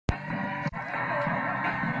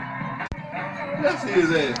Let's see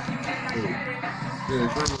his ass.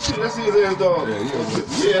 Let's see his ass, dog.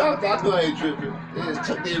 Yeah, I know I ain't tripping. It's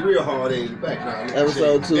tucked in real hard in the background.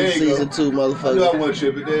 Episode 2, season 2, motherfucker. I know I wasn't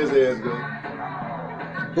tripping. There's his ass go.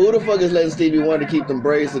 Who the fuck is letting Stevie Wonder keep them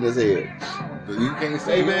braids in his head? You can't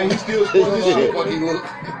say, hey man, he's still sporting this shit.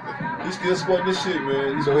 He's still sporting this shit,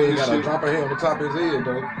 man. He's so he ain't got a drop of hair on the top of his head,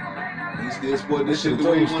 though. He's still sporting this shit the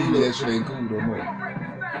way he wants to. That shit ain't cool no more.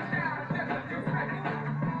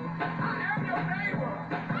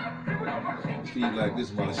 Steve like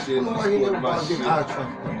this my shit. My shit.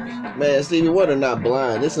 Man, Stevie Wonder not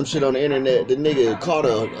blind. There's some shit on the internet. The nigga caught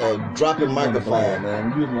a dropping microphone.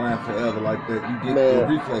 Man, when you blind forever like that, you get the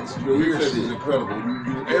reflex. The reflex is incredible.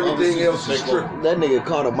 Everything else is tripping. That nigga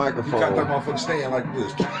caught a microphone. You got that motherfucker stand like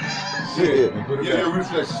this. Yeah, your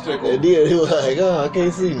reflex is taking over. And then he was like, oh, I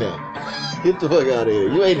can't see now. Get the fuck out of here.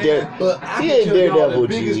 You ain't there. He ain't Daredevil, the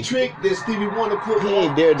biggest trick that Stevie Wonder put he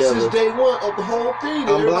ain't Daredevil. Since day one of the whole thing.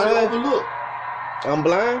 I'm blind. Overlooked. I'm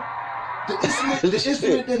blind? The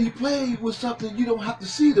instrument that he played was something you don't have to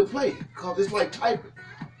see to play. Because it's like typing.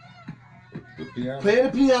 Playing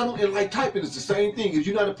the piano and like typing is the same thing. If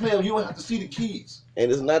you're not a player, you don't have to see the keys.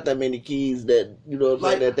 And it's not that many keys that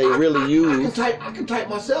that they really use. I can type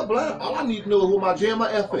myself blind. All I need to know is where my J and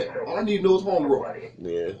my F at. All I need to know is home row.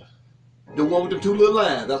 Yeah. The one with the two little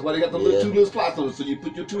lines. That's why they got the two little spots on it, so you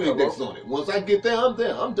put your two index on it. Once I get there, I'm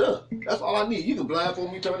there. I'm done. That's all I need. You can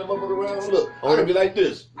blindfold me, turn the motherfucker around, and look. I can be like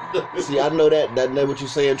this. See, I know that what you're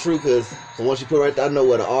saying true, because once you put it right there, I know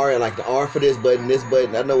what the R, like the R for this button,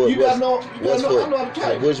 I know what. You gotta know. I know how to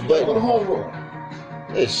type. Which button? For the home row.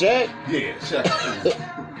 Hey, Shaq? Yeah, Shaq.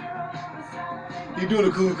 He doing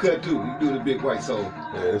a cool cut too. He doing a big white soul.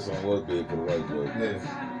 Yeah, this one was big for the white boy. Yeah.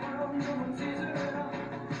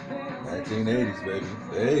 1980s, baby.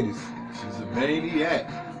 The 80s. She's a maniac.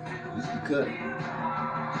 This is the cut.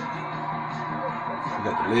 You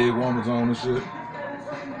got the leg warmers on and shit.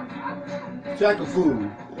 Shaq a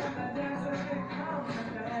fool.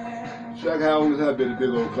 Shaq always have been a big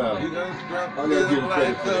old clown. I gotta give him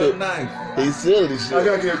credit for that. He's silly shit. I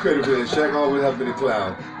gotta give him credit for that. Shaq always have been a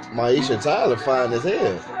clown. Maisha Tyler fine as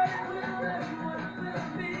hell.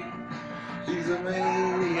 She's a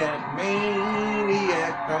maniac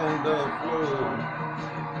on the floor.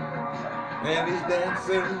 And he's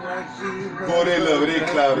dancing like she's... Boy, they love it. They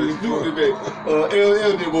clown. Stupid, baby.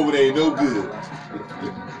 LL did over there ain't no good.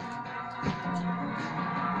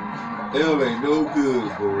 L ain't no good,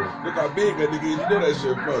 boy. Look how big that nigga is. You know that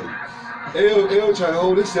shit funny. L trying to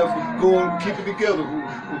hold himself from going, keep it together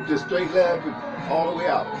with just straight laughing all the way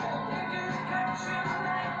out.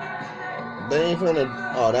 They ain't finna...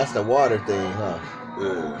 Oh, that's the water thing, huh?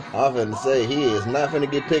 Yeah. I was finna say, he is not finna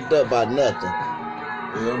get picked up by nothing.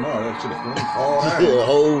 Hell no, that shit's gonna fall down. The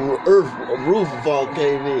whole roof fall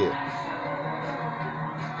came in.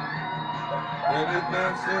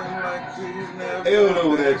 L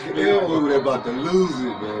over there about to lose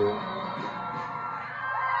it, man.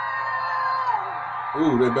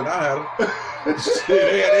 Ooh, they been out of shit,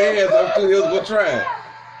 they had their hands up too. They was gonna try it.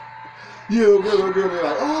 Yeah, they're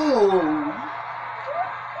like, oh.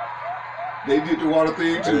 They did the water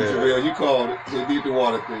thing too, Terrell. You called it. They did the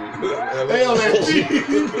water thing. Hell,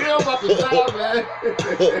 Hell about to die, man.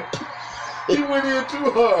 He went in too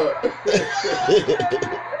hard.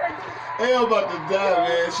 Hell about to die,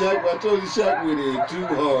 man. Shaq, I told you Shaq went in too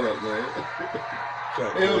hard, man.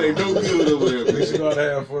 Hell ain't no good over there, man. She gotta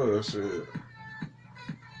have fun, shit.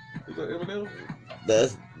 Is that Eminem?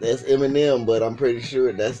 That's Eminem, but I'm pretty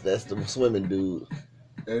sure that's the swimming dude.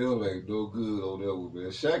 Hell ain't no good on that one,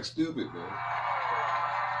 man. Shaq's stupid, man.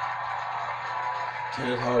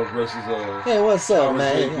 Terrence Howard versus Hey, what's up,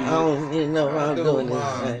 man? I don't even know why I'm doing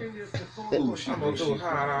this, man. Ooh, I'm gonna do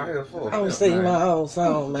hot out here for. I'm singing my own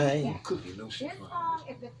song, man.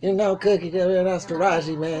 You know, Cookie, that's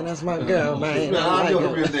Taraji, man. That's my girl, man. I know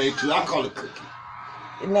her real name too. I call her Cookie.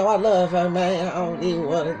 You know, I love her, man. I don't even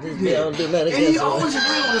want to just be able to let it get. And he always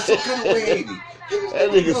around with some kind of way, ain't he? That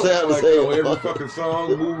nigga sound like every fucking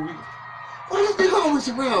song, movie. Why does he always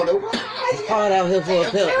around though? Hard out here for a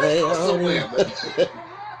pimp, man. Hard out here for a pimp.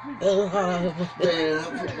 Man, I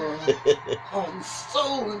put my heart and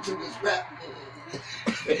soul into this rap,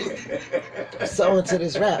 man. So into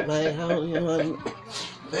this rap, man. I don't even want to...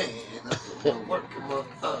 Man, I'm working my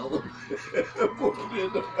power.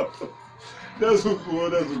 That's a cool,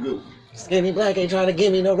 that's a good one. Skinny Black ain't trying to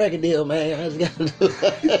give me no record deal, man. I just gotta do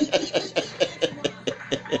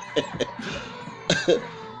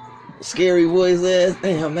Scary voice ass.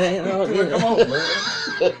 Damn, man. Come on,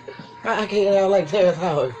 man. I can't out like Terrence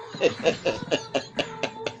Howard.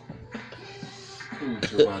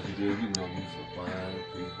 Taraji, girl, you know you so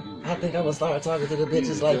fine. I think I'm gonna start talking to the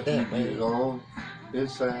bitches like that, Get it man. on,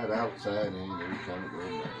 inside, outside, and you know you trying to go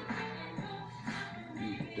now.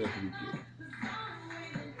 You definitely get it.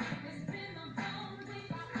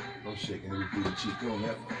 I'm shaking every booty cheek on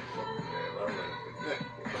that motherfucker, man.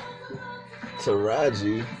 All right.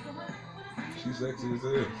 Taraji. She's sexy as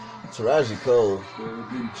hell. Taraji Cole. Every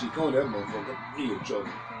booty cheek on that motherfucker, he in trouble.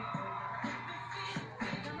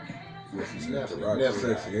 Wesley Snipes ain't Taraji's never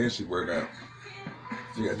sexy lied. and she work out.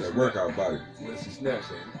 She got that workout body. Wesley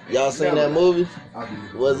Snipes ain't. Y'all seen that never movie? lied. I be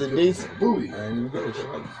looking Was for it the decent? Booty. I ain't even go to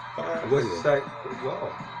like 5 What's days. the stack?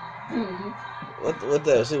 Wow. What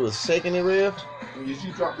that? She was shaking it real? When you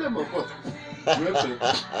dropped that motherfucker. I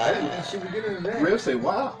didn't think she would get into that. Rev say,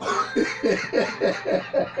 wow. Go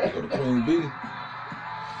to Queen Bee.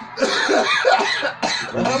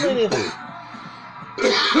 But how many?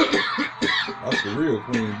 That's the real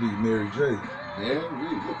Queen Bee, Mary J. Man,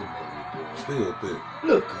 really, look at that. Still thick.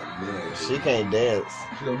 Look at man. She can't dance.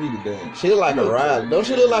 She don't need to dance. She look like a Riley. Don't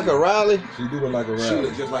she look like a Riley? She do look like a She Riley.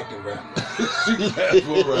 look just like the rapper. She laughed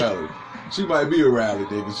for a Riley. She might be a Riley,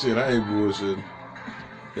 nigga. Shit, I ain't bullshitting.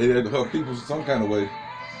 They had her people some kind of way.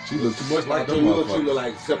 She looks too much like I them told you what she motherfuckers. look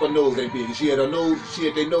like, except her nose ain't big. She had her nose, she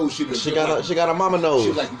had their nose, she looked She just got a mama nose. She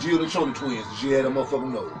was like the Jill and Shoney twins, and she had a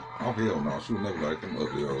motherfucking nose. Oh, hell no. She was never like them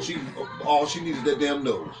ugly hoes. All she needed that damn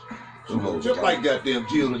nose. She Them looked hoes just got- like goddamn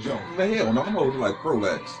Jill and Jones. The hell no. Them hoes look like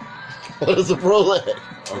Prolax. What is a prolapse?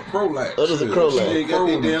 A Prolax. What is a Shit. Prolax? She They ain't got got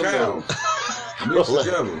their their damn cow. nose. Mixed Prolax.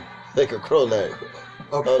 together. Like a crowlap.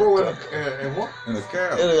 A pro and what? And a cow.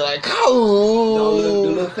 And they're like, The oh,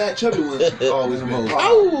 little fat chubby ones always Them been hoes. pop.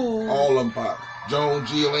 oh. All of them pop. Joan,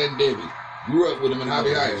 Jill, and Debbie. Grew up with them in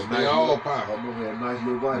Hobby Heights. They all pop. Her mother had a nice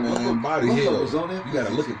little body. Man, body Motherfucker hill. was on that You gotta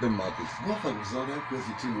pussy. look at them monkeys. Motherfucker was on that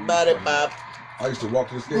pussy too. Body pop. I used to walk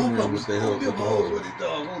to the skating ring with their help. Them hoes with his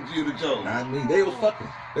dog on Jill and Jones. I mean, they was fucking.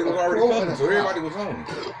 They was already fucking, so everybody was on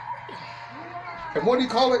it. And what do you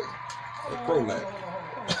call it? A Prolax.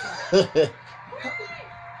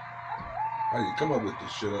 How you come up with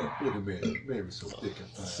this shit up? Look at man, baby so thick and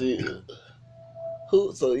fine. See,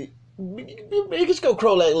 who? So you just go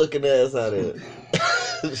crowlap looking ass out of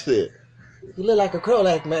it. Shit, you look like a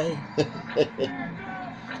crowlap, man.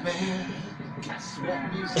 Man, get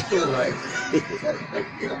swap music feel like.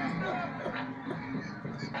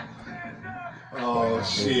 Oh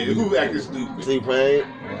shit, who acting stupid? T-Pain.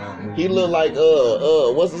 He look like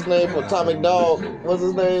what's his name from Atomic Dog? What's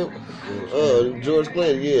his name? George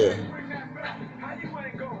Clinton. Yeah.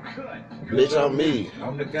 Bitch, I'm me.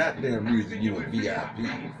 I'm the goddamn reason you a VIP.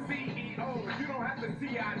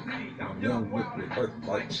 I'm young with birth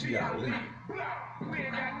like Chi Ali.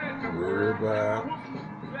 Worry about.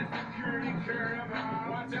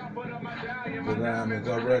 But I'm in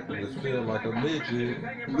directors feel like a midget.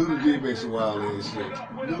 Luda did make some wild ass shit.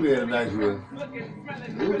 Luda had a nice run.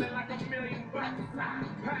 Luda.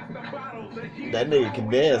 That nigga can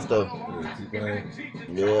dance though. Yeah, T-Pain.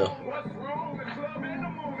 Yeah.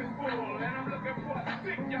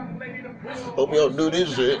 Hope you don't do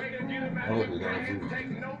this shit. I hope we don't do it.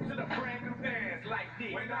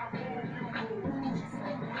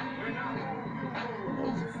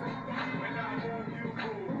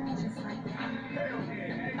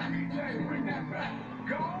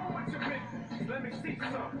 Let me see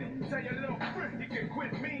something. Tell your little friend you can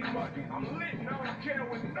quit mean mugging. I'm lit and I don't care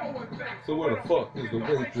what no one thinks. So where the fuck is the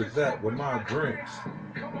waitress at with my drinks?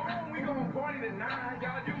 Come on, we gonna party tonight.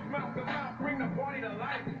 Y'all use mouth to mouth, bring the party to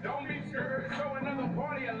life. Don't be scared, show another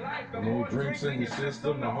party of life. The No drinks in your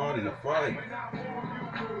system, the harder you fight.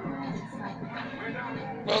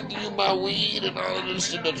 After you buy weed and all of this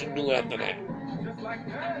shit that you do after that.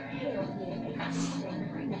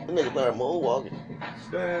 That nigga started moonwalking.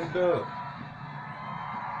 Stand up.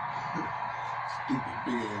 Stupid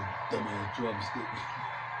big ass dumb ass drumstick.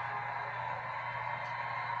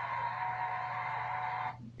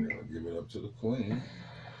 Gotta give it up to the queen.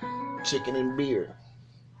 Chicken and beer.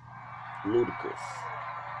 Ludicrous.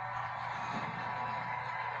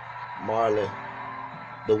 Marley.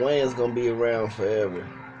 The Wayne's gonna be around forever.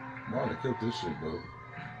 Marley killed this shit though.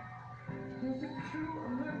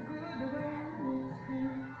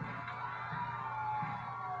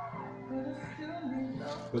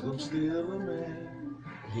 But I'm still a man.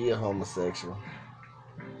 He a homosexual.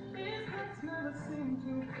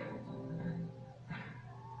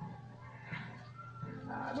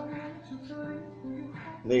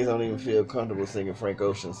 Niggas don't even feel comfortable singing Frank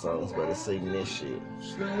Ocean songs, but they sing this shit.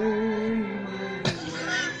 Stay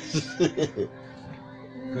with me,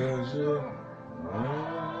 'cause you're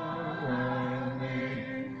mine.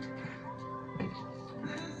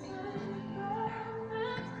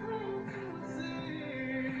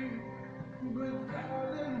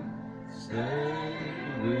 Stay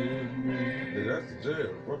with me. Hey, that's the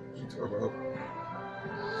jail. What you talking about?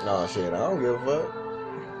 Oh shit, I don't give a fuck.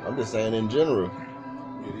 I'm just saying in general.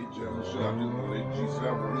 Yeah, they jumping shit out this mother. Jesus,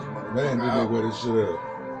 I want this motherfucker. Man, they know where this shit at.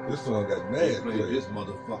 This song got They mad play play. this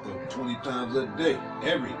motherfucker 20 times a day,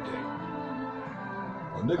 every day.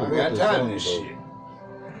 A nigga I wrote got that time song, this though. shit.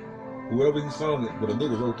 Whoever he sung it, but a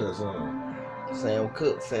nigga wrote that song. Sam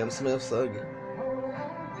Cooke, Sam Smith sung it.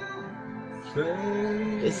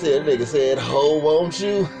 Stay. They said nigga said, "Ho, won't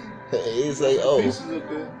you?" He say, Some "Oh, pieces up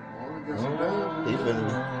there. Only got some down. he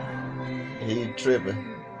finna, he tripping."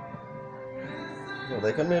 Well,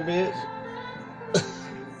 they come here, bitch.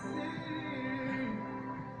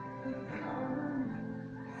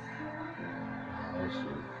 Oh,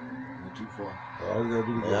 shit. Went too far. All you gotta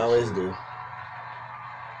do is They always do.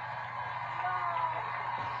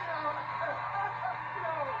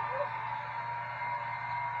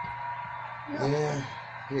 Yeah.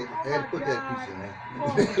 Had to put that piece in there.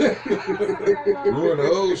 ruin the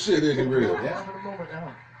whole shit in the real. Yeah, for the moment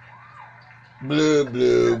now. Blue,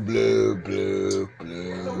 blue, blue, blue,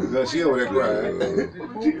 blue. Because she over there crying.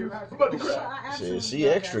 Shit, she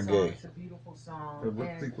extra gay. It's a beautiful song. But what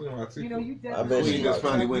And, think we don't you know, you I bet Queen she just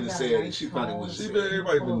like finally it. went and said, she finally went and She said. bet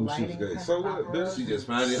everybody knew she was gay. So what, bitch? She just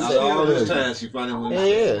finally, She out of all this said- time, she finally went Yeah, and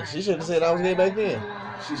said. yeah. She should have said I was gay back then.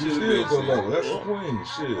 She She should have still been gonna love her. said. That's the queen.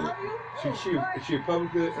 Shit. She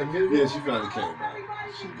publicly admitted Yeah, it? she finally came out.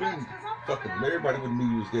 She been fucking. Everybody would knew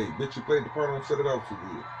you was gay. Bitch, you played the part and set it off too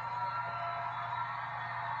good.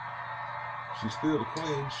 She's still the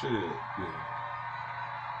queen. Shit. Yeah.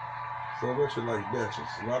 So much you like bitches.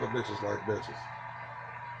 A lot of bitches like bitches.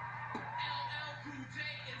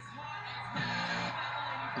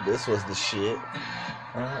 This was the shit.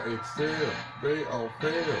 I excel. They all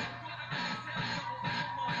fail.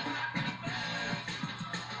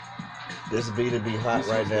 This beat be hot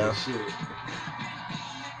This right is now. that shit.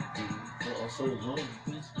 So long.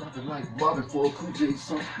 It's nothing like Bobby for a Cool J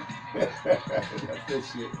song. That's that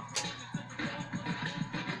shit.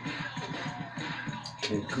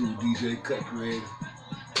 And cool DJ cut creator.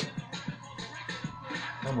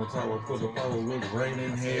 I'm gonna talk about put the power with rain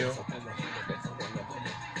in hell.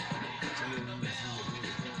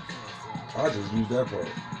 I just used that part.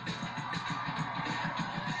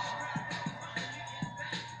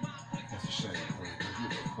 That's a shame, Queen, 'cause you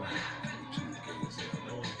look fine. You too gay as hell,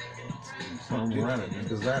 man. I'm running and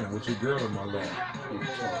designing with your girl in my lap.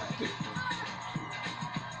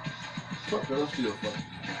 Fuck that, I'm still fucking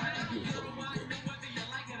you. Still fucking you,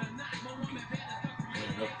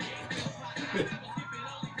 baby.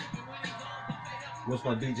 What's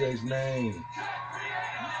my DJ's name?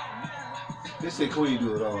 They say Queen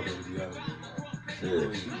do it all, though, to be honest.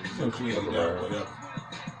 Yeah. Some Queen do that, whatever.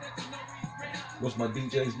 What's my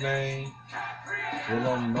DJ's name?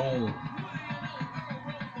 Well, I'm known.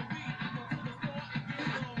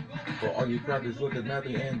 For all you practice looking at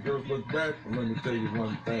me and girls look back, let me tell you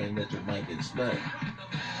one thing that you might expect.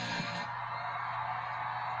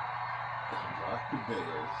 Rock the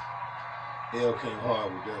bells. L came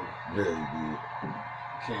hard with that one. Yeah, you did.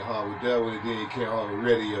 Came hard with that one, and then he came hard with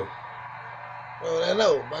radio. Well, I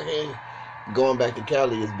know. Okay. Going Back to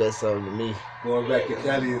Cali is best song to me. Going back to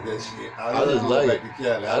Cali is that shit. I I love just going like back it. to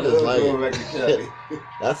Cali. I I just love like going it. back to Cali.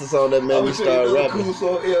 That's the song that made I'm me gonna tell you start another rapping. cool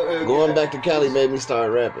song LL Going got. Back to Cali made me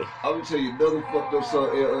start rapping. I'm gonna tell you another fucked up song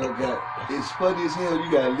LL got. It's funny as hell. You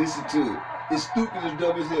gotta listen to it. It's stupid and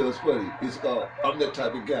dumb as hell. It's funny. It's called "I'm That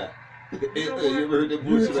Type of Guy." You ever heard that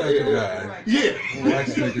You're the bullshit? type of LL? guy Yeah. who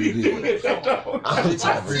likes taking dick. I'm the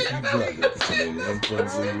type of Freaky brother. I'm from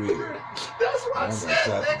Louis. That's what I I'm said. that type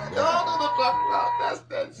of Nigga, guy. y'all know what I'm talking about.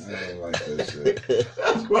 That's I it. don't like that shit.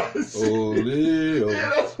 That's what I said. Oh, Leo. Yeah,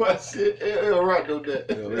 that's what I said. LL right on that.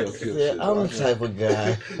 Yeah, Leo killed Yeah, shit. I'm the type of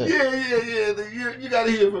guy. Yeah. You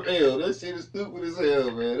gotta hear from L. That shit is stupid as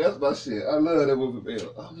hell, man. That's my shit. I love that one from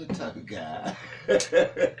L. I'm the type of guy.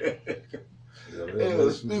 L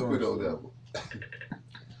is stupid on that one.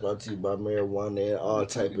 Brought to you by marijuana and all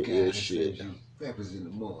type of ill shit. Rappers in the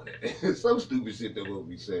morning. Some stupid shit that won't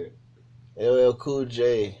be said. LL Cool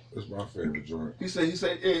J. That's my favorite joint. He say, you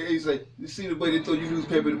see the way they throw you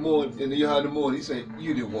newspaper in the morning, in the yard in the morning. He say,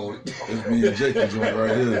 you didn't want it. It's me and Jakey joint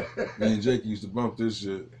right here. Me and Jakey used to bump this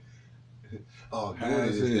shit. Oh, High good,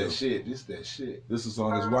 as it's hell. that shit. This that shit. This is a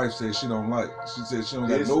song his wife said she don't like. She said she don't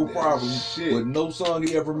got This no that problem shit. with no song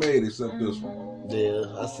he ever made except this one. Yeah,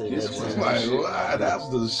 I said This that was too. my- Like, that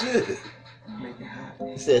was the shit.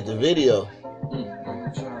 He said the video.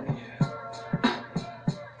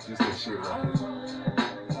 This that shit right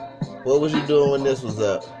here. What was you doing when this was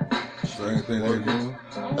up? Same thing they doing.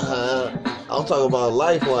 I'm talking about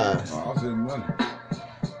life-wise. I was in money.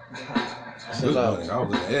 mixing Good up. money. I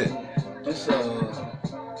was in it. This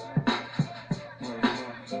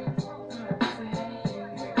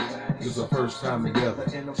This is the first time together.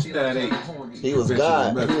 9-8. He was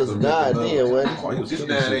God. He was God then, wasn't he? Oh, he was Just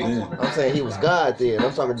cooking shit 9-8. then. I'm saying he was God then.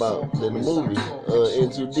 I'm talking about in the movie, In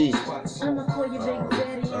Too Deep. After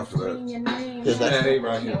that. 'Cause that's, 9-8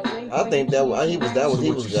 right here. I think that was, he was So God. what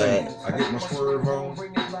you saying? I get my swerve on,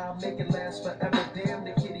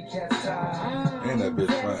 and that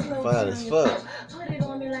bitch fine. Fine as fuck. Put it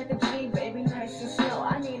on me like a G, baby, nice and slow.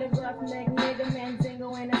 I need a roughneck nigga,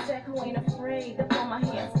 Mandingo in a sec who ain't afraid to pull my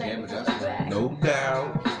hands Damn it, to the that's back. No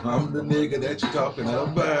doubt, I'm the nigga that you talking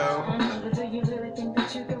about. But do you really think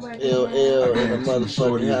that you can work it LL out? I in the guarantee you,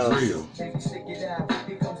 shorty motherfucking is house. real. I'm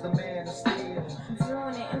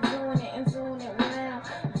doing it and doing it and doing it well.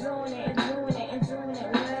 Doing it and doing it and doing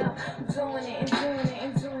it well. Doing it and doing it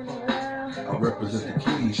and doing it well. I represent the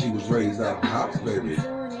key. She was raised out of house, baby.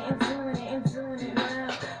 Doing it and doing it and doing it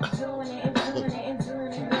well. Doing it and doing it and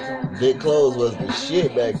doing it well. Big clothes was the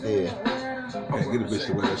shit back then. Can't get a bitch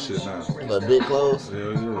to wear that shit now. But big clothes.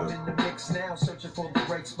 Hell yeah.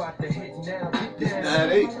 This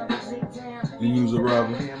 9-8. You use a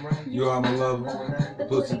rubber. You are my lover.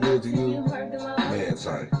 Pussy good to you. Man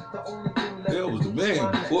tight. That was the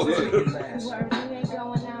man, boy.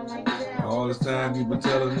 All this time you been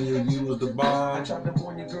telling me you was the bomb.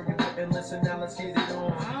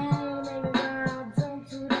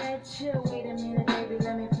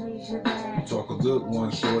 Talk a good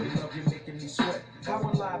one, shorty.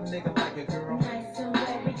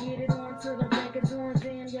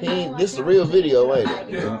 He ain't, this the real video, ain't it?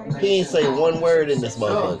 Yeah. He ain't say one word in this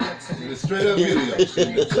motherfucker. It's a straight up video.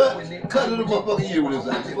 Cut of the motherfucking year with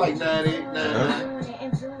this out. It's like 9-8,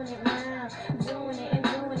 9-9.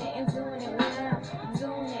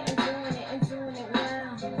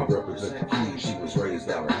 I represent the key. She was raised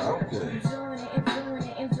out of house.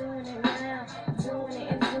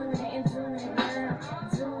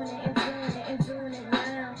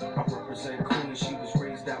 I represent Queen, she was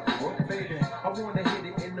raised out the brook, baby. I wanna hit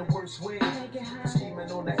it in the worst way.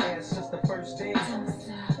 Scheming on the ass since the first day.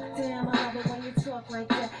 Damn, I love it when you talk like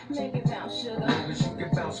that. Make it bounce, sugar. Long as you can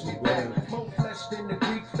bounce me back. More flesh than the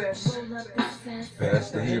Greek fest. Roll up the cess.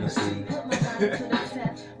 Pass the Hennessy. Put my body to the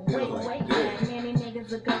test. Wait, back many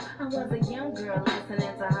niggas ago, I was a young girl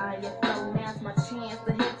listening to higher flow. Now's my chance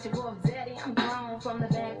to hit you off, daddy. I'm grown from the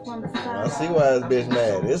back, from the side. I see why this bitch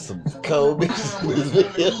mad. There's some cold bitches in this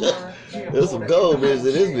video. There's some gold bitches in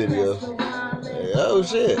this video. Hey, oh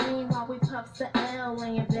shit. While we puffs the L,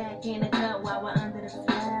 laying back in the cut while we're under the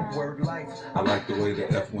flag. Word life. I like the way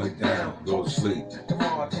the F went down. Go to sleep.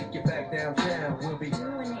 Tomorrow I'll take you back downtown. We'll be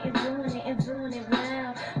Doing it and doing it and doing it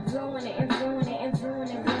well. Doing it and doing it and doing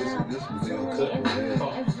it well. This was Doing ill it cut and right doing here. it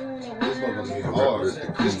and doing it This well. motherfucker I is hard.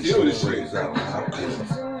 represent the This key. still She this was shit. raised out of house.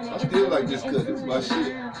 I still like this cut. This is my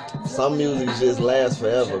shit. Some music just lasts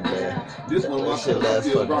forever, man. This one, my That shit cut. I lasts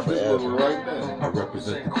still fucking rock this forever. one right now. I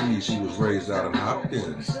represent the queen. She was raised out of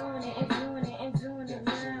Hopkins. Doing it and doing it and doing it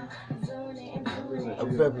well. Doing it and doing it. I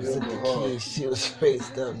represent the kid. She was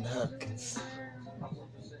raised up in Hopkins.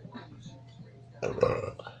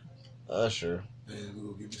 Usher, Man, we're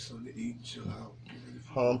gonna give me something to eat and chill out.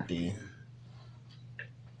 Humpty.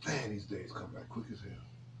 Man, these days come back quick as hell.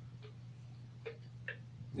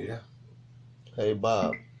 Yeah. Hey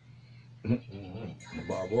Bob.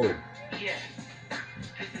 Bob O. Yeah.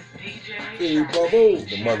 This is DJ. Hey, Bobo.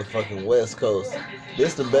 The motherfucking West Coast.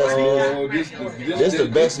 This the best music. Oh, This the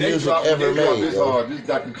best they music dropped- ever they dropped made, This yo. hard. This is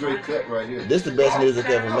Dr. Dre cut right here. This the best music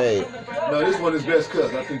ever made. No, this one is best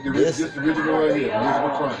cut. I think This- this original right here. Original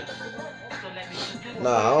Chronic.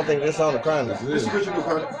 Nah, I don't think this on the Chronic. This original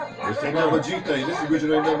Chronic. This ain't never G thing. This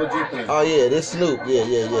original ain't never G thing. Oh yeah, this Snoop. Yeah.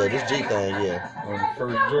 This G thing. Yeah. On the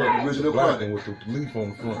first Jordan, Original the black Chronic. one with the leaf on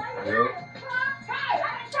the front. Yeah.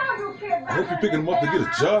 I hope you're picking them up to get a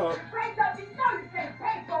job.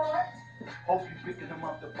 Hope you picking them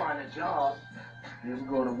up to find a job. Yeah, we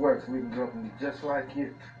going to work so we can grow up and be just like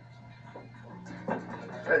you.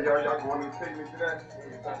 Hey, y'all going to take me to that?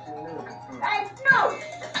 Hey, Snoop!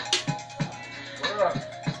 What up?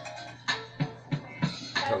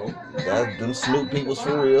 Hello. That them Snoop peoples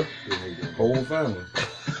for real. Whole family.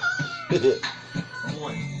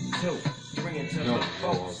 One, two, three into the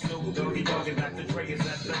four. Snoop Doggy Doggy back to Dre is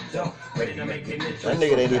at the door. Ready to make an intro. That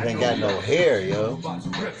nigga ain't even got no hair, yo.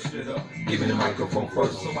 Give me the microphone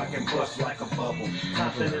first. So I can bust like a bubble.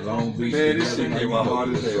 Long Beach. Man, this shit came out hard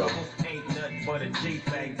as hell. Ain't nothing but a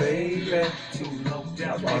G-Thing, Baby. Too low down.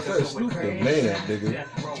 That's why I said Snoop the man, nigga.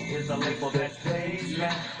 Death Row is a label that pays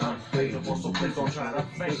back. Unfadable, so please don't try to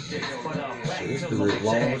fake it. But back Shit, this to career the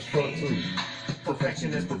long tag as fuck team. too.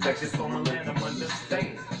 Perfection is perfection, so I'ma let them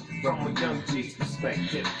understand. From a young G's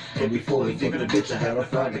perspective. And before he fucking a bitch, I had a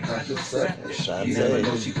flight to contraception. You never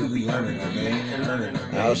know she could be learning her, man. And learning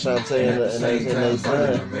her, man. I was trying to tell you, and they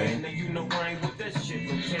son. Man, you know I ain't with that shit,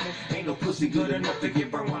 Lieutenant. Ain't no pussy good enough to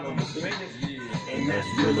get burned while I'm a minute. And that's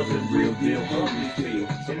realer than real deal, homie feel.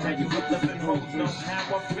 And now you look up and hoes know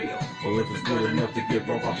how I feel. Well, if it's good enough to get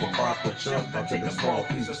broke off a proper chunk, I'll take a small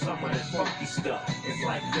piece of some of that funky stuff. It's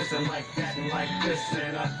like this and like that and like this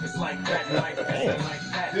and it's like that and like this and like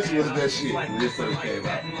that. This was that shit Like when this this and first like came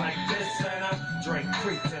that out. and like this and Drake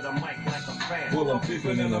creep to the mic like a fan. Well, I'm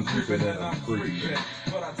peeping and I'm creeping and I'm creeping.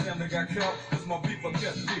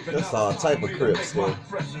 That's all type of Crips, man.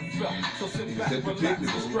 Niggas at the picnic,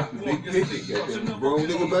 the big picnic. Got that grown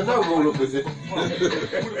nigga better not roll up in there.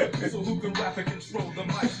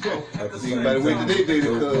 Everybody wait till they day to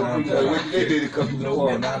come. Everybody wait till they day to come to the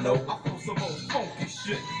party. And I know.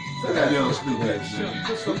 Look at young Snoop at,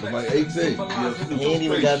 Snoop was like 18. He ain't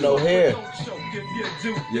even got no hair.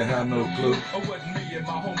 You have no clue.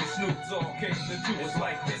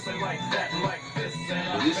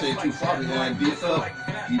 But this ain't too far behind these covers.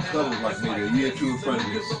 These covers like maybe a year or two in front of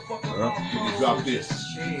this. When you drop this.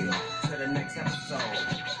 To the next episode.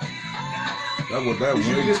 That was that If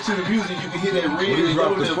you when listen to the music, you can hear that red he and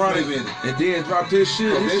dropped yellow the and front flame in it. and then dropped his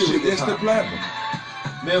shit. Oh, His that shit shit was was instant hot. platinum.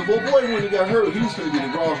 Man, boy, when he got hurt, he was gonna be the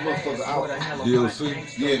rawest motherfucker out.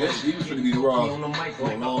 DLC. Yeah, that shit, he was gonna be the rawest.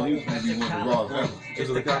 For long, he was gonna be one of the rawest ever. This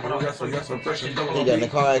is the capital. That's some pressure. He got in a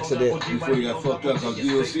car accident. Before he got fucked up, cause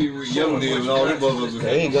DLC yellowed him and all them motherfuckers.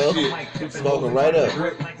 There you go. Shit. Smoking right up.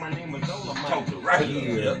 Right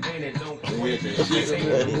here. They had that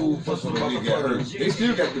shit. Move for some nigga got hurt. They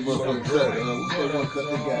still got the motherfucking cut. What's that one cut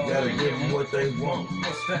they got? Gotta give them what they want.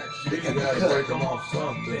 They gotta break them off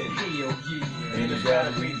something. And it's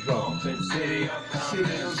gotta be bumping.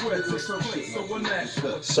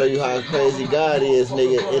 Show you how crazy God is,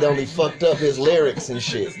 nigga. It only fucked up his lyrics and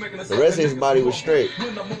shit. The rest of his body was straight.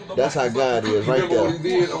 That's how God is, right Remember what he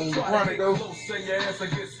there. did on the Chronic though?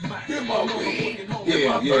 Get my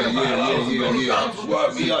Yeah.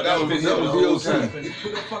 That was been the whole time.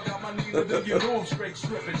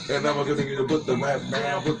 And I'm gonna continue to put the rap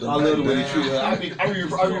down, put the I love the way he rap treated her. down.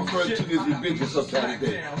 I refer to this as bitches sometimes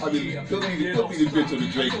today. I mean, put me the bitch on the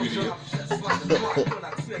Drake video.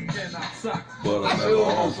 But I I never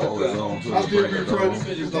also hold it on to I the still break refer of to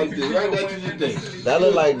dawn. bitches like this right now to this day. That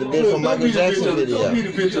looked like the bitch from Michael Jackson Don't be video.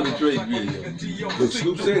 the bitch on the Drake video. But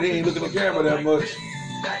Snoop said he ain't looking at the camera that much.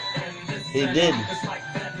 He didn't.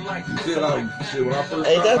 He said, shit, when I first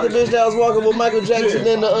Hey, that's the bitch that was walking with Michael Jackson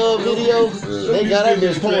in the video. They got that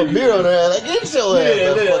bitch pouring beer on her ass. Like, get your ass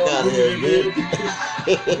the fuck out of here, bitch.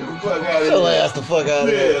 Get your ass the fuck out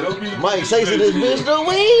of here. Mike say to this bitch, "No,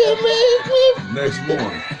 wait a minute." next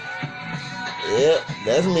morning. Yep,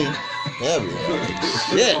 that's me. That be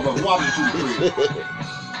shit.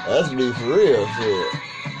 That's me for real, shit.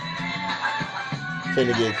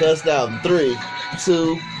 Finna get cussed out in 3,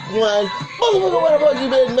 2, 1. Motherfucker, where the fuck you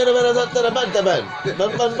been?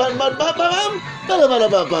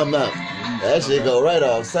 That shit go right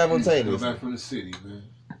off Go simultaneously. back from the city, man.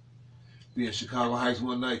 Be in Chicago Heights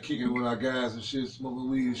one night, kicking it with our guys and shit, smoking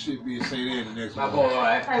weed and shit. Be in St. Anne the next My one. boy, all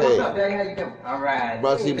right. Hey, what's up, Daddy? How you doing? All right.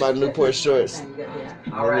 Brought to you by Newport Shorts. All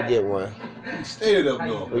Let right. me get one. Stay it up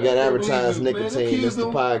north. We got advertised Man, them nicotine. kids It's the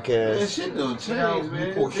don't- Man, podcast. shit done changed, man.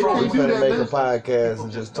 Newport They Shorts. We can't do finna make a that now. podcast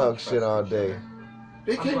and just talk shit all day.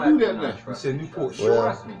 They can't do that now. He said Newport Well,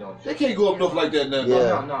 Trust me, don't They you? can't go up north like that now. Yeah.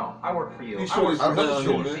 No, no. I work for you. These I work shorties for from down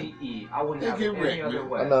here, you. man. CE. I wouldn't They have get it any wrecked, other man.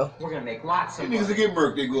 way. I know. We're gonna make lots of These niggas that money. get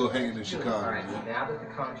murked, they go hanging in Chicago. All right, Man. now that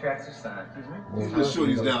the contracts are signed, The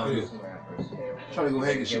shorties down here. Trying to go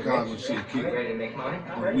hang in Chicago and shit, I'm kid. ready to make money.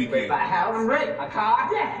 On the weekend. Buy a house. I'm ready. A car.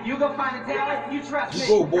 Yeah. You go find a talent. You trust me.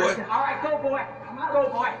 Go, boy. All right, go, boy. Go,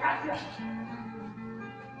 boy. Gotcha.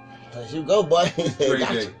 As you go, boy. Dre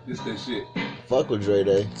Day. This that shit. Fuck with Dre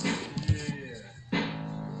Day.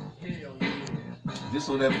 This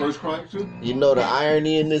on that first Chronic too? You know the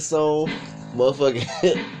irony in this song? Motherfucker,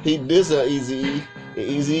 he diss on Eazy-E.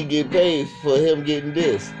 Eazy-E get paid for him getting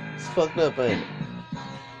dissed. It's fucked up, ain't it?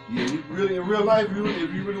 Yeah, you really in real life, if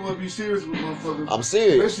you really want to be serious with motherfuckers, I'm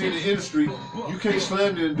serious. especially in the industry, you can't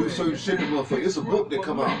slander and do certain shit to motherfuckers. It's a book that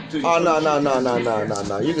come out. Tell you Oh, no. certain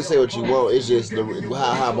shit. You can say what you want. It's just how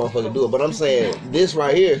motherfucker do it. But I'm saying, this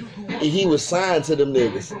right here, he was signed to them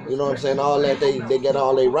niggas. You know what I'm saying? All that, they got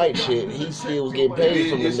all they right shit. He still was getting paid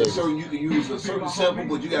from them It's a niggas. certain, you can use a certain sample,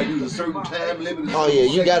 but you gotta use a certain time limit. Oh, yeah,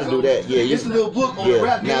 you gotta do that. Yeah, It's a little book on the yeah.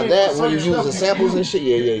 rap Now game that, for when you certain use the stuff samples and shit,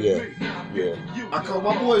 yeah. Yeah. I called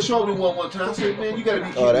my boy showed me one time. I said, man, you gotta be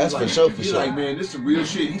kidding. Oh, that's me. for sure, for He's sure. like, man, this is real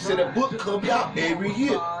shit. He said that book comes out every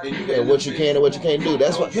year, and you gotta And what you can and what you can't do.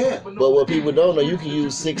 That's what. Yeah. But what people don't know, you can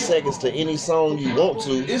use 6 seconds to any song you want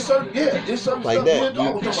to. It's certain, it's certain Like stuff. that. Man,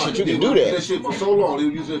 I was talking Shit, about you they can do would that. that shit for so long. They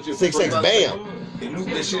would use that shit. 6 for seconds, bam. They loop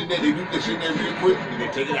that shit in there. They loop that shit in there real quick, and they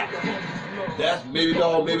take it out. That's maybe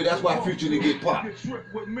dog. Maybe that's why Future didn't get popped. That's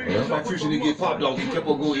why Future didn't get popped, dog. He kept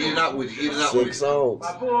on going in and out with it, in and out with 6 it. songs.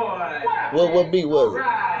 What beat was it?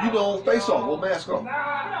 You know, Face Off or Mask Off.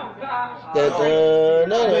 That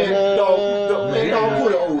Man, dog,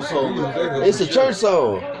 put an old song. It's a church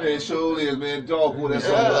song. Man, sure is, man. Dog, put that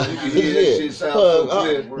song up. You can hear that shit sound so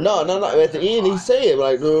clear. No. At the end, he said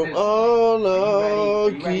like, "Oh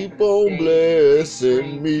no, keep on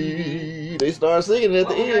blessing me." They started singing it at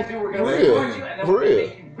the end. For real.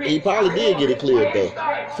 He probably did get it cleared though.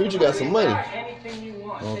 Future got some money.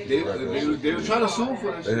 They were trying to sue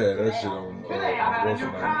for this. They had that shit on what's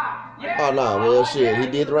her name? Oh no, well shit, he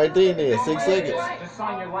did the right thing then. 6 seconds.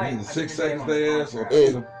 Either 6 seconds they ass or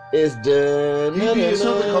It's done. He did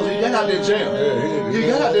something because he got out that jail. He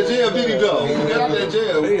got out that jail, did he, dog? He got out that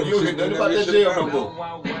jail. You don't get nothing about that jail no more.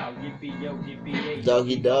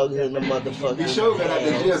 Doggy dog in the motherfucker. He sure got out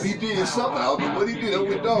that jail. He did something. I don't know what he did. I'm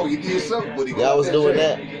with dog. He did something, but he got Y'all was out doing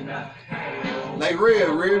jail. that. Like Red,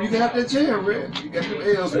 you got out that jail, Red. You got them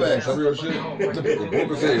L's back. That's real shit. Broke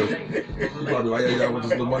as hell. You probably like, hey, y'all want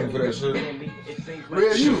this little money for that shit?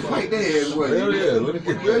 Red, you fight that ass, boy. Hell yeah, let me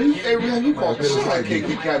get Red, you fought the shit like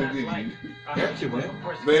KK kind of did you.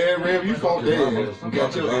 Man, Red, you fought that ass. You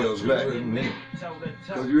got your L's back.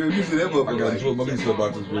 Cause you see that I motherfucker got like. into it Melissa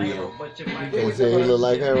about this video. They said he look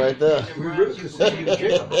like her right there.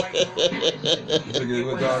 Nigga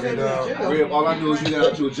went dogging down. Red, all I know is you got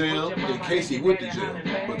out to a jam and Casey went to jail.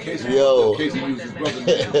 But Casey used his brother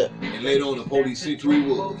name. And later on the police sent who he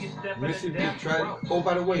was. Mississippi just tried. Oh,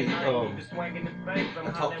 by the way, I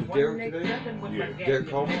talked to Derek today. Yeah. Derek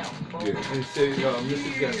called me. Yeah. And he said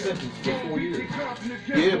Mississippi got sentenced for 4 years.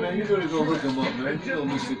 Yeah, man, you better go hook him up, man. You know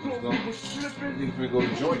Mississippi's gone. Nigga finna go to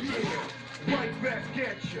joint.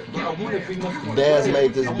 But I wonder if he must have. Daz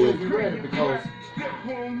made this I wonder if big. he read it because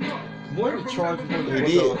one of the charges was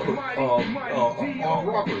He did. armed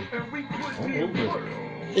robbery.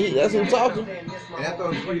 That's him talking. And I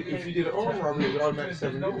thought if you did an armed robbery, it would automatically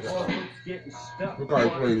 7 years. Look how he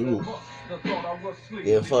played Luke.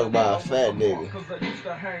 Get fucked by a fat nigga.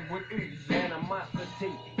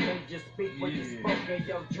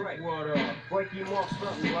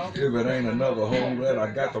 If it ain't another hole that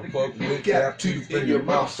I got to fuck with, got teeth in your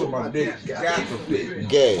mouth so my dick got to fit.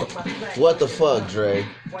 Gay. What the fuck, Dre?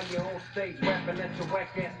 You was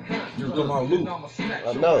talking about Luke.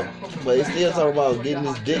 I know. But he's still talking about getting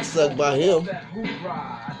his dick sucked by him.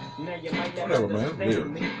 Whatever, man.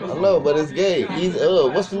 Weird. I know, but it's gay. He's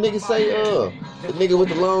what's the nigga say? The nigga with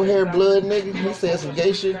the long hair, blood nigga. He said some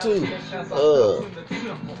gay shit too.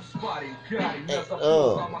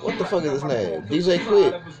 What the fuck is his name? DJ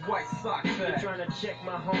Quick.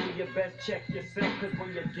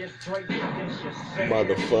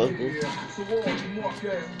 Motherfucker.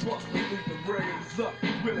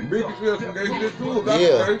 Biggie said some gay shit too.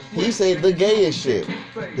 Yeah, he said the gayest shit.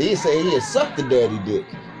 He said he had sucked the daddy dick.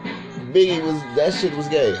 Biggie was, that shit was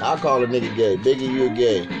gay. I call a nigga gay. Biggie, you're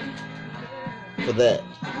gay. For that.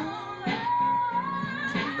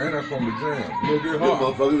 And that's from the jam. You'll get Them hot.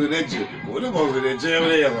 motherfuckers in that jam. Boy, them motherfuckers in that jam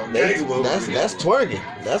and they have a gang of motherfuckers. That's twerking.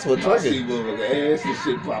 That's what I see twerking. motherfucker ass and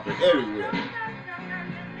shit popping everywhere.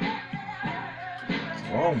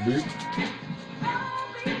 Wrong, bitch.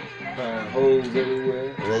 Find holes everywhere.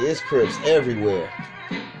 Like, it's Crips everywhere.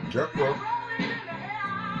 Yep, bro.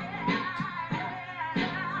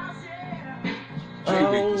 Jay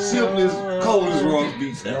make the simplest, coldest rock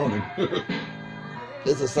beats ever.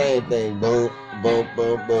 It's the same thing. Boom, boom,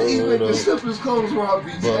 boom, boom. He make the simplest, coldest rock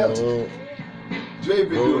beats ever. boom, Jay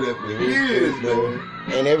been doing that for years, man.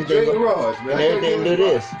 and everything. Jay Raj, man. And everything do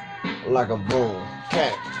this. Like a boom,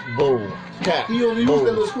 cat, boom, cat. He only used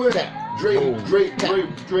that little square. Dre, boom, Dre,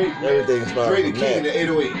 Everything starts Dre the from king of that. the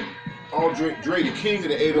 808. All Dre the king of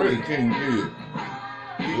the 808. King did.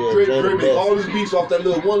 Yeah, Dre Dre the made best. all his beats off that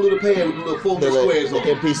little one little pad with the little 4 The squares on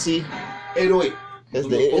it. MPC. 808. It's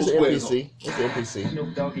With the little it's four an squares on it. MPC. It's an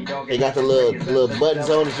MPC. They got the little buttons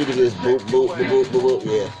on it. You can just boop boop boop boop boop boop.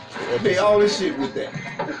 Yeah. Made all this shit with that.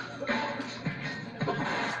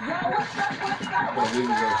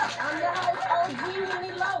 I'm your host, OG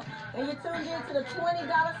Winnie Low, and you're tuned in to the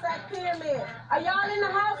 $20 Sack Pyramid. Are y'all in the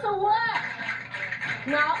house or what?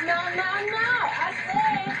 No. I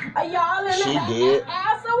said, are y'all in She the did.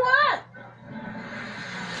 house or what?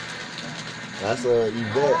 That's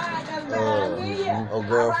Yvette. Alright, that's old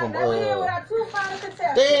girl from Now we here with our two final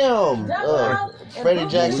contestants. damn, Double House and Freddie Boogie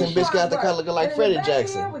Jackson. and Bitch got the Sean color looking like Burke. And in Freddie the back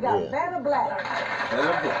Jackson. here, we got Yeah. Vanna Black.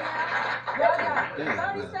 Vanna Black. Y'all got 30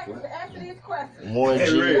 seconds to answer these questions. Warren G.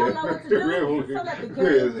 Y'all know what to do, so let the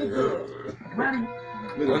game begin.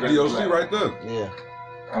 That's DOC right there. Yeah.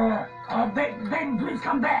 Baby, please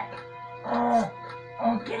come back.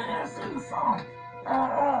 Can I sing a song?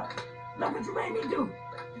 Look what you made me do.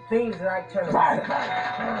 Things that I turn Right.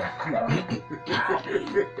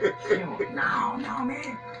 No,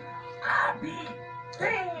 man. I be.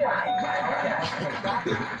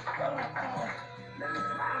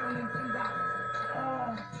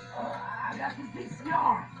 I got this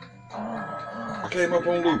VCR. I came up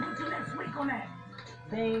on loop. Next week on that.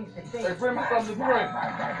 things to Hey, bring me something to drink.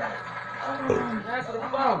 Answer the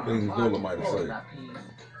phone. Things Dolomite to say.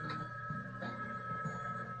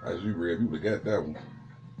 As you read, you would have got that one.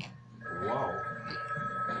 Wow.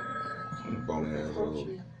 Bony asshole.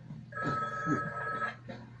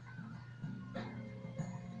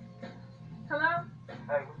 Hello?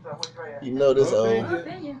 Hey, what's up? What's right? You know this old. That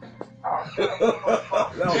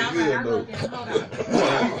was good though.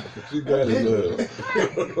 She got it.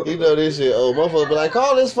 You know this shit old. Motherfucker be like,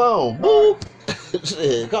 call this phone. Boop.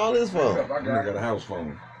 Shit, call this phone. I got a house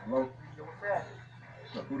phone. Hello? Yo, what's that?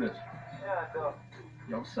 What's up? Who this? Yeah, dog.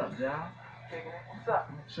 Yo, what's up, y'all? Kicking it. What's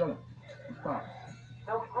up? Chillin'. What's poppin'?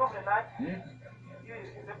 No, we grooving tonight. Yeah? You,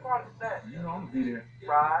 is it part of that? You know I'm gonna be there.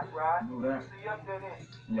 Right, right. You know that. See you up there then.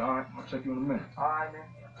 You alright? I'll check you in a minute. All right, man.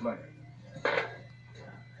 Later.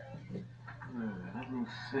 Let me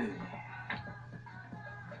see.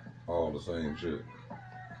 All the same shit.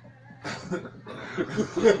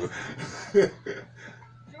 Dre,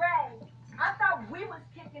 I thought we was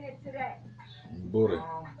kicking it today. Booty.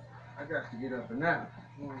 I got to get up and now.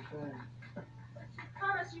 You know what I'm saying?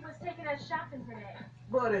 Told us you was taking us shopping today.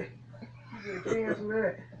 Buddy, you get a chance for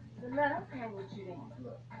that. Then let us hang with you then.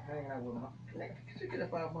 Look, hang out with my. Nigga, could you get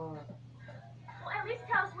up out mine? Well, at least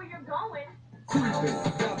tell us where you're going. Creeping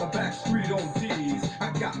down the back street on D's.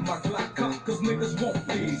 I got my Glock up, cause niggas won't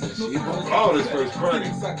please. She was all this first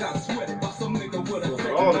Chronic. I got sweated by some nigga with a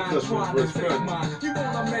fake All the mind, cuss was trying to first take Chronic. mine. You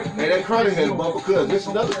wanna make Hey, that Chronic had a bumper cut. This is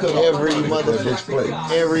another cut. Every That bitch play.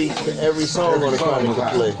 every song on the Chronic can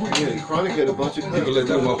play. Yeah, Chronic had a bunch of You cuts. can let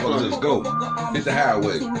that motherfucker just go. Hit the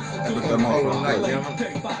highway. And let that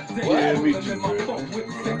motherfucker go. Yeah, me too,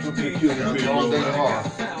 man. I'm too cute to be all day hard.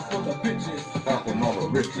 Fuck with mother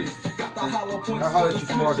riches. Now holler at you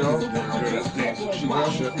tomorrow, dog.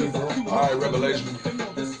 All right, Revelation.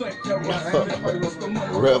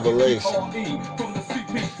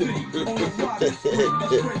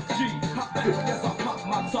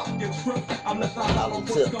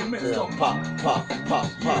 Pop, pop, pop,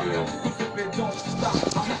 pop.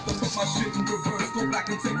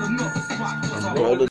 Roll the